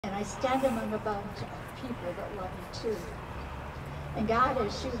I stand among a bunch of people that love you too. And God,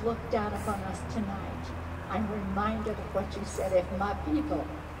 as you look down upon us tonight, I'm reminded of what you said. If my people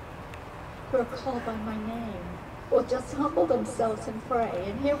who are called by my name will just humble themselves and pray.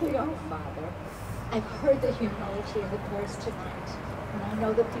 And here we are, Father. I've heard the humility in the prayers tonight. And I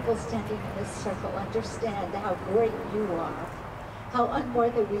know the people standing in this circle understand how great you are, how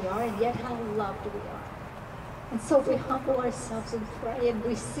unworthy we are, and yet how loved we are. And so we humble ourselves and pray, and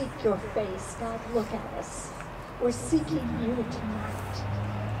we seek your face. God, look at us. We're seeking you tonight.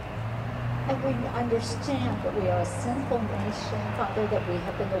 And we understand that we are a sinful nation, Father, that we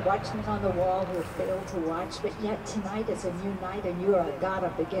have been the watchmen on the wall who have failed to watch, but yet tonight is a new night, and you are a God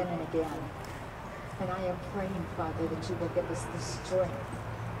of again and again. And I am praying, Father, that you will give us the strength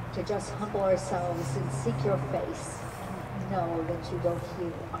to just humble ourselves and seek your face and know that you will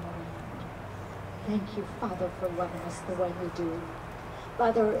heal our land. Thank you, Father, for loving us the way you do.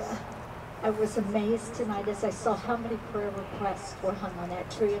 Father, I was amazed tonight as I saw how many prayer requests were hung on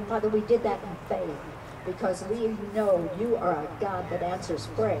that tree. And Father, we did that in faith because we know you are a God that answers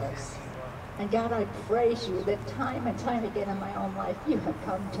prayers. And God, I praise you that time and time again in my own life, you have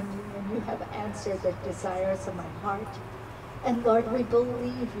come to me and you have answered the desires of my heart. And Lord, we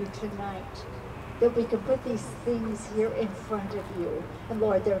believe you tonight that we can put these things here in front of you. And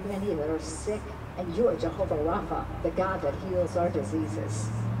Lord, there are many that are sick, and you are Jehovah Rapha, the God that heals our diseases.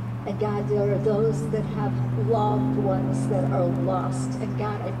 And God, there are those that have loved ones that are lost. And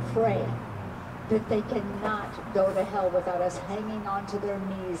God, I pray that they cannot go to hell without us hanging on to their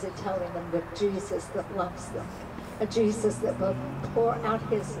knees and telling them that Jesus that loves them, a Jesus that will pour out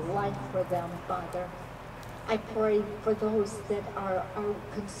his life for them, Father. I pray for those that are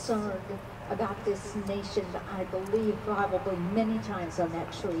concerned about this nation. I believe probably many times on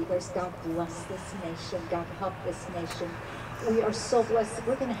that tree, there's God bless this nation, God help this nation. We are so blessed.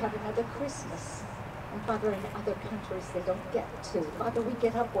 We're going to have another Christmas. And Father, in other countries, they don't get to. Father, we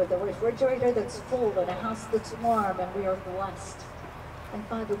get up with a refrigerator that's full and a house that's warm, and we are blessed. And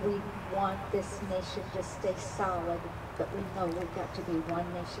Father, we want this nation to stay solid, but we know we've got to be one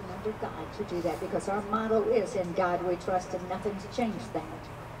nation under God to do that, because our motto is, in God we trust, and nothing's changed that.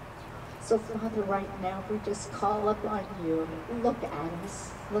 So Father, right now, we just call upon you. Look at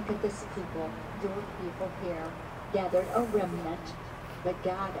us. Look at this people, your people here, gathered, a remnant. But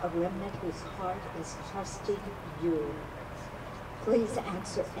God, a remnant whose heart is trusting you. Please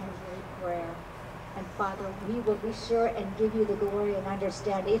answer every prayer. And Father, we will be sure and give you the glory and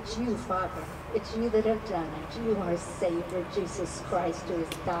understand it's you, Father. It's you that have done it. You are Savior, Jesus Christ, who has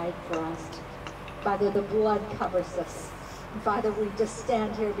died for us. Father, the blood covers us. And Father, we just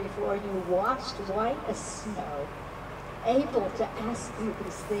stand here before you, washed white as snow, able to ask you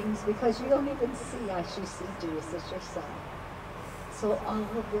these things because you don't even see us. You see Jesus, your Son. So all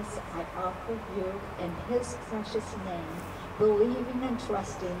of this I offer you in his precious name, believing and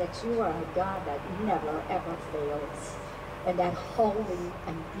trusting that you are a God that never, ever fails. And that holy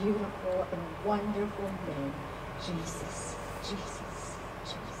and beautiful and wonderful name, Jesus, Jesus,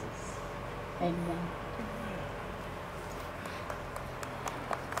 Jesus. Amen.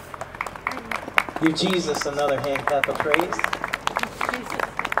 Give Jesus another hand clap of praise.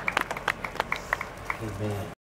 Amen.